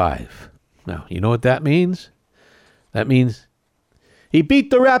 2025. Now, you know what that means? That means he beat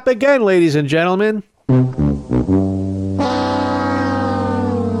the rap again, ladies and gentlemen.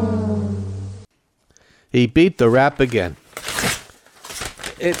 He beat the rap again.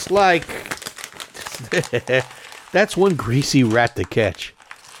 It's like that's one greasy rat to catch.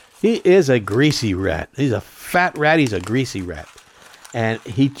 He is a greasy rat. He's a fat rat. He's a greasy rat. And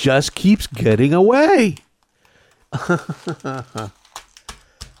he just keeps getting away.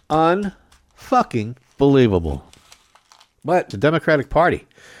 Unfucking believable. But the Democratic Party,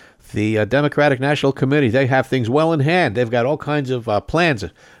 the Democratic National Committee, they have things well in hand. They've got all kinds of plans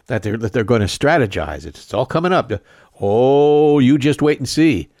that they're going to strategize. It's all coming up. Oh, you just wait and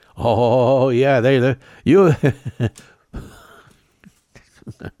see. Oh, yeah, you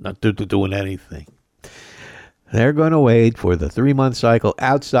not doing anything. They're going to wait for the 3-month cycle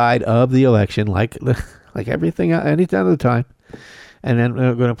outside of the election, like everything, any time of the time, and then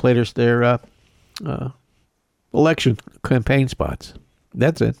they're going to play their election campaign spots.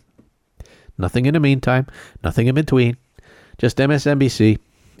 That's it. Nothing in the meantime, nothing in between, just MSNBC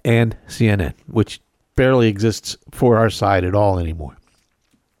and CNN, which barely exists for our side at all anymore.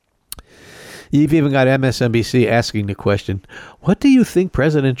 You've even got MSNBC asking the question, what do you think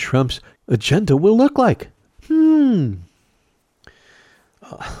President Trump's agenda will look like? Oh,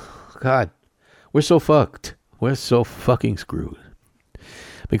 God, we're so fucked. We're so fucking screwed.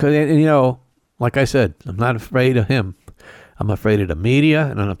 Because, you know, like I said, I'm not afraid of him. I'm afraid of the media,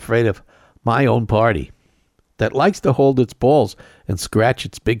 and I'm afraid of my own party that likes to hold its balls and scratch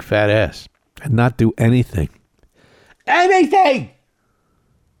its big fat ass and not do anything. Anything!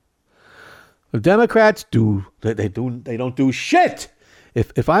 The Democrats they don't do shit.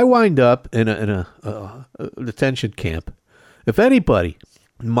 If I wind up in a detention camp, if anybody,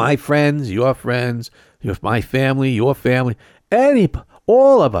 my friends, your my family, your family,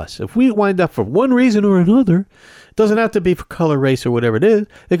 all of us, if we wind up for one reason or another, it doesn't have to be for color, race, or whatever it is.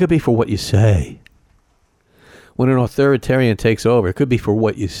 It could be for what you say. When an authoritarian takes over, it could be for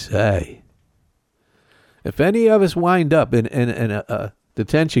what you say. If any of us wind up in a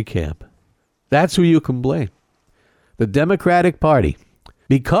detention camp, that's who you can blame. The Democratic Party.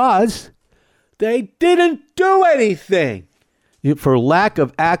 Because they didn't do anything for lack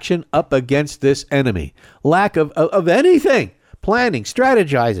of action up against this enemy. Lack of anything. Planning,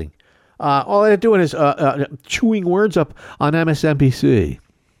 strategizing. All they're doing is chewing words up on MSNBC.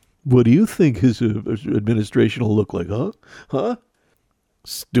 What do you think his administration will look like, huh? Huh?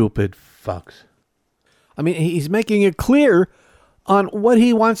 Stupid fucks. I mean, he's making it clear on what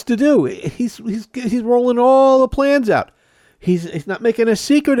he wants to do. He's rolling all the plans out. He's not making a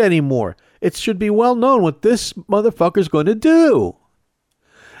secret anymore. It should be well known what this motherfucker's going to do.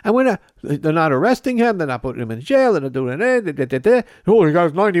 And they're not arresting him. They're not putting him in jail. They're not doing it. Oh, he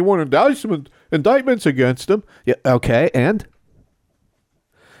got 91 indictments against him. Yeah, okay, and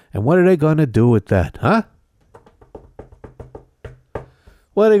what are they going to do with that, huh?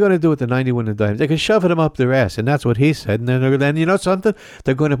 What are they going to do with the 91 indictments? They can shove them up their ass, and that's what he said. And then you know something?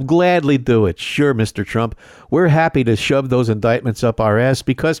 They're going to gladly do it. Sure, Mr. Trump, we're happy to shove those indictments up our ass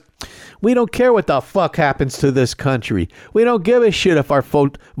because we don't care what the fuck happens to this country. We don't give a shit if our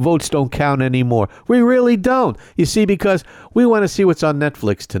votes don't count anymore. We really don't. You see, because we want to see what's on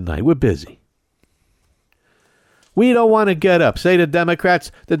Netflix tonight. We're busy. We don't want to get up. Say the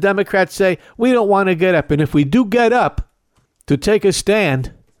Democrats say, we don't want to get up. And if we do get up to take a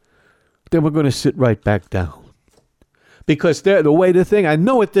stand, then we're going to sit right back down. Because I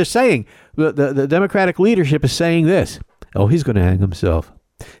know what they're saying. The Democratic leadership is saying this. Oh, he's going to hang himself.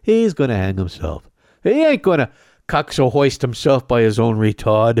 He's going to hang himself. He ain't going to hoist himself by his own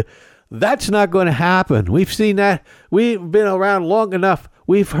retard. That's not going to happen. We've seen that. We've been around long enough.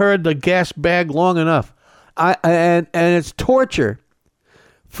 We've heard the gas bag long enough. And it's torture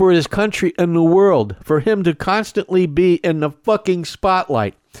for this country and the world for him to constantly be in the fucking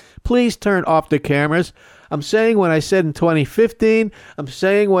spotlight. Please turn off the cameras. I'm saying what I said in 2015. I'm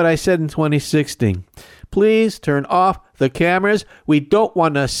saying what I said in 2016. Please turn off the cameras. We don't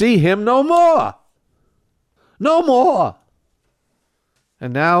want to see him no more. No more.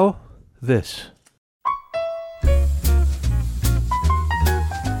 And now, this.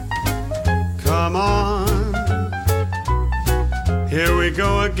 Come on, here we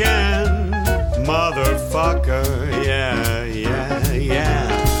go again, motherfucker, yeah, yeah,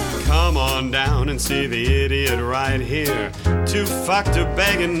 yeah. Come on down and see the idiot right here, too fucked to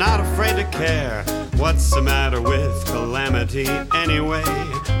beg and not afraid to care. What's the matter with calamity anyway?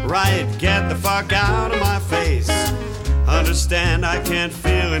 Right, get the fuck out of my face. Understand I can't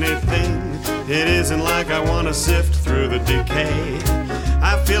feel anything. It isn't like I want to sift through the decay.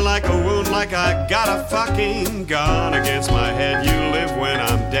 I feel like a wound, like I got a fucking gun against my head. You live when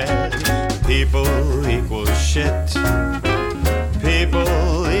I'm dead. People equal shit.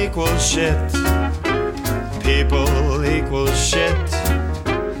 People equal shit. People equal shit.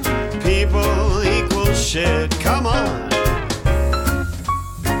 People equal shit. Come on.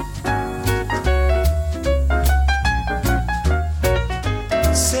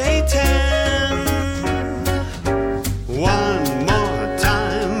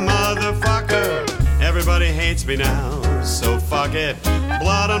 Hates me now, so fuck it.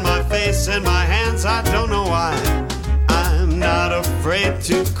 Blood on my face and my hands, I don't know why. I'm not afraid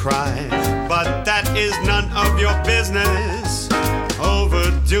to cry, but that is none of your business.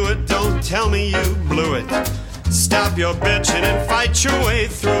 Overdo it, don't tell me you blew it. Stop your bitching and fight your way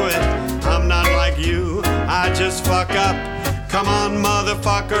through it. I'm not like you, I just fuck up. Come on,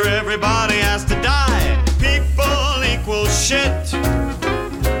 motherfucker, everybody has to die. People equal shit.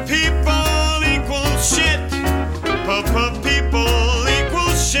 People equal shit. People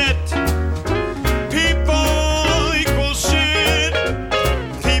equal shit. People equal shit.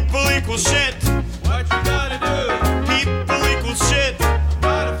 People equal shit. What you gotta do? People equal shit. I'm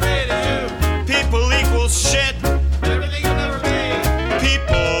not afraid of you. People equal shit. Everything you'll never be.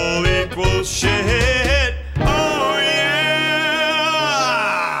 People equal shit. Oh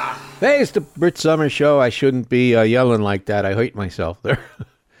yeah. Hey, it's the Brit Summer Show. I shouldn't be yelling like that. I hate myself there.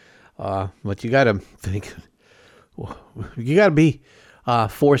 But you gotta think. You got to be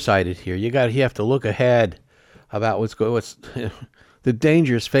foresighted here. You have to look ahead about what's the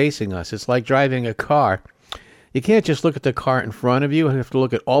dangers facing us. It's like driving a car. You can't just look at the car in front of you. You have to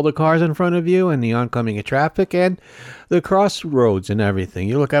look at all the cars in front of you and the oncoming traffic and the crossroads and everything.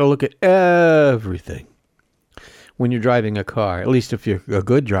 You got to look at everything when you're driving a car. At least if you're a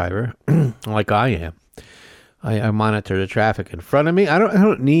good driver, like I am. I monitor the traffic in front of me. I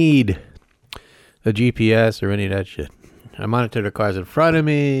don't need the GPS or any of that shit. I monitor the cars in front of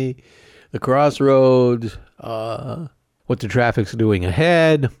me, the crossroads, what the traffic's doing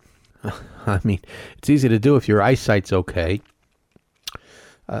ahead. I mean, it's easy to do if your eyesight's okay.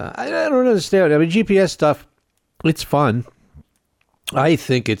 I don't understand. I mean, GPS stuff, it's fun. I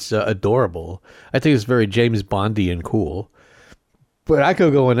think it's adorable. I think it's very James Bondy and cool. But I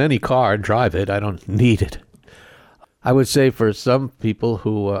could go in any car and drive it. I don't need it. I would say for some people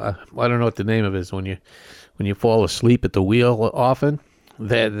who, I don't know what the name of it is, when you fall asleep at the wheel often,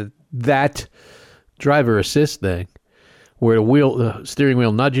 that driver assist thing, where the steering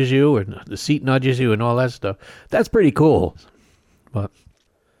wheel nudges you and the seat nudges you and all that stuff, that's pretty cool. But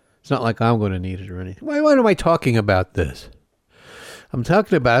it's not like I'm going to need it or anything. Why am I talking about this? I'm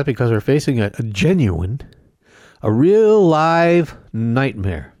talking about it because we're facing a real live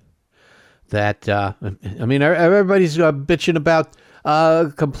nightmare. That, I mean, everybody's bitching about,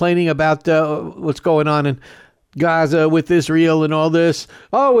 complaining about what's going on in Gaza with Israel and all this.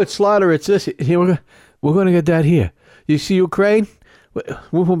 Oh, it's slaughter, it's this. We're going to get that here. You see Ukraine?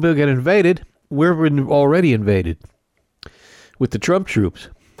 We won't get invaded. We're already invaded with the Trump troops.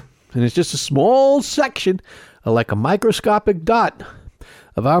 And it's just a small section, like a microscopic dot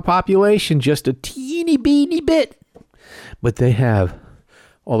of our population, just a teeny beeny bit. But they have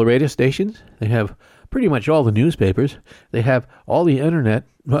all the radio stations, they have pretty much all the newspapers, they have all the internet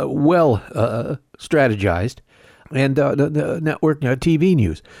strategized, and the network TV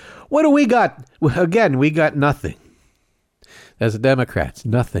news. What do we got? Again, we got nothing. As Democrats,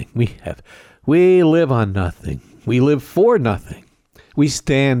 nothing. We live on nothing. We live for nothing. We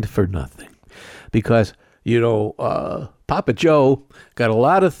stand for nothing. Because, Papa Joe got a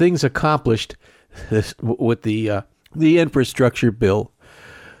lot of things accomplished with the infrastructure bill.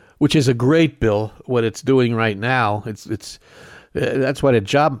 which is a great bill. What it's doing right now, it's that's why the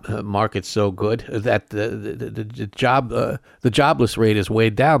job market's so good. That the jobless rate is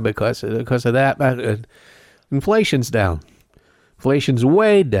way down because of that. Inflation's down. Inflation's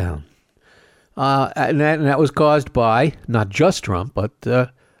way down. And that was caused by not just Trump, but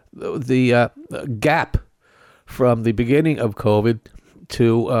the gap from the beginning of COVID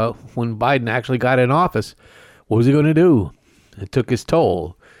to when Biden actually got in office. What was he going to do? It took his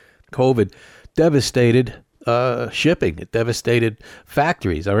toll. COVID devastated shipping. It devastated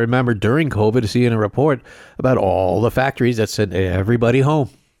factories. I remember during COVID seeing a report about all the factories that sent everybody home.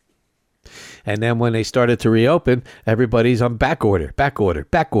 And then when they started to reopen, everybody's on back order,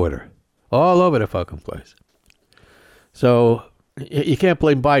 all over the fucking place. So you can't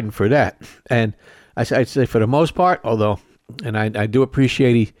blame Biden for that. And I'd say for the most part, although, and I do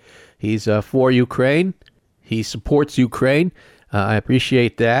appreciate he's for Ukraine. He supports Ukraine. I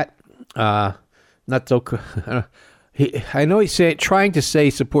appreciate that. Not so. I know he's trying to say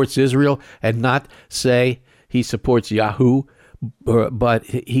he supports Israel and not say he supports Yahoo, but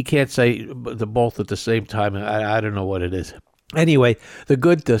he can't say the both at the same time. I don't know what it is. Anyway, the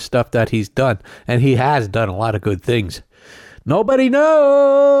good stuff that he's done, and he has done a lot of good things. Nobody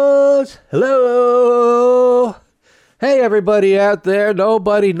knows. Hello. Hey, everybody out there.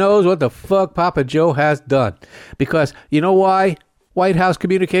 Nobody knows what the fuck Papa Joe has done. Because you know why? White House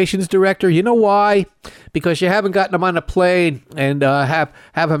Communications Director. You know why? Because you haven't gotten him on a plane and have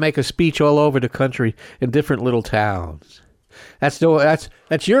him make a speech all over the country in different little towns. That's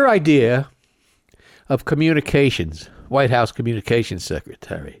your idea of communications. White House Communications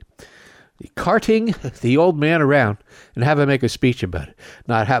Secretary. Carting the old man around and have him make a speech about it.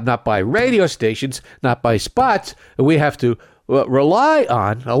 Not by radio stations, not by spots. We have to rely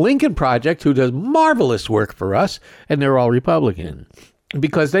on a Lincoln Project who does marvelous work for us, and they're all Republican.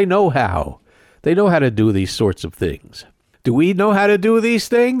 Because they know how. They know how to do these sorts of things. Do we know how to do these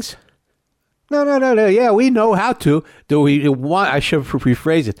things? No. Yeah, we know how to. Do we want? I should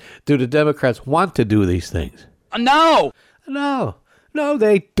rephrase it. Do the Democrats want to do these things? No,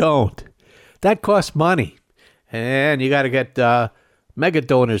 they don't. That costs money, and you got to get mega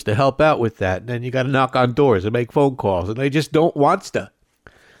donors to help out with that. And then you got to knock on doors and make phone calls, and they just don't want stuff.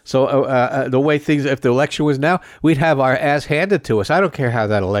 So the way things, if the election was now, we'd have our ass handed to us. I don't care how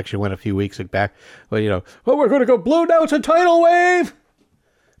that election went a few weeks back. Well, we're going to go blue now. It's a tidal wave.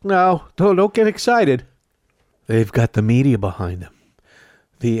 No, don't get excited. They've got the media behind them.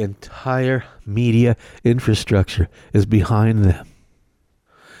 The entire media infrastructure is behind them.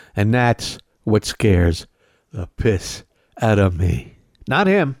 And that's what scares the piss out of me. Not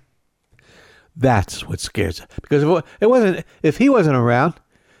him. That's what scares him. Because if he wasn't around,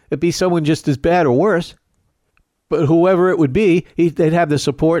 it'd be someone just as bad or worse. But whoever it would be, they'd have the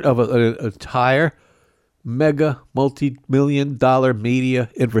support of an entire mega multi-million-dollar media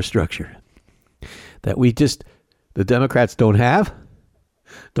infrastructure that the Democrats don't have,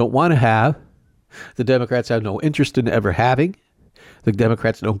 don't want to have. The Democrats have no interest in ever having. The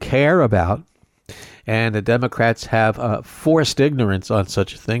Democrats don't care about. And the Democrats have forced ignorance on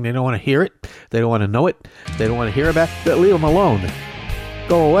such a thing. They don't want to hear it. They don't want to know it. They don't want to hear about it. Leave them alone.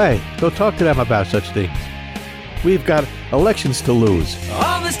 Go away. Go talk to them about such things. We've got elections to lose.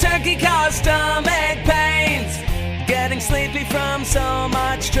 All this turkey caused stomach pains. Getting sleepy from so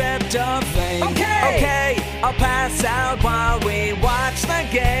much tryptophan. Okay, I'll pass out while we watch the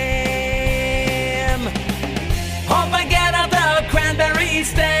game. Hope I get out the cranberry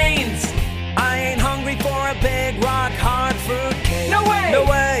stains. I ain't hungry for a big rock hard fruit cake. No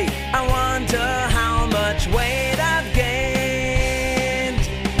way. I wonder how much weight I've gained.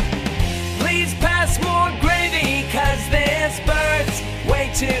 Please pass more gravy, 'cause this bird's way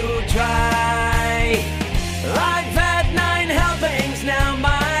too dry. I've had 9 helpings, now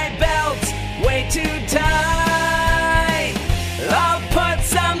my belt's way too tight. I'll put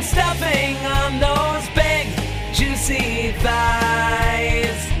some stuffing on those big, juicy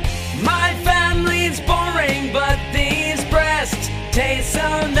thighs. My family's boring, but these breasts taste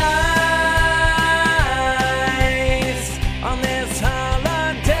so nice on this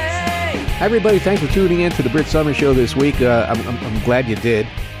holiday. Hi, everybody. Thanks for tuning in to the Brit Summer Show this week. I'm glad you did.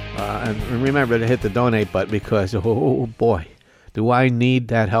 And remember to hit the donate button because, oh boy, do I need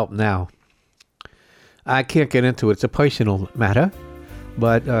that help now. I can't get into it. It's a personal matter,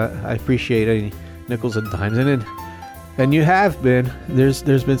 but I appreciate any nickels and dimes. And you have been. There's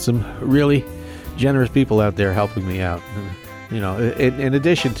been some really generous people out there helping me out. In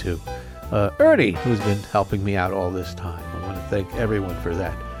addition to Ernie, who's been helping me out all this time. I want to thank everyone for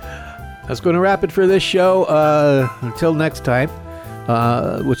that. That's going to wrap it for this show. Until next time,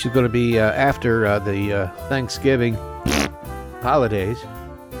 which is going to be after the Thanksgiving holidays.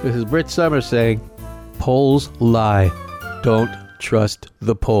 This is Brit Summers saying, polls lie. Don't trust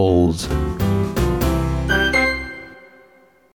the polls.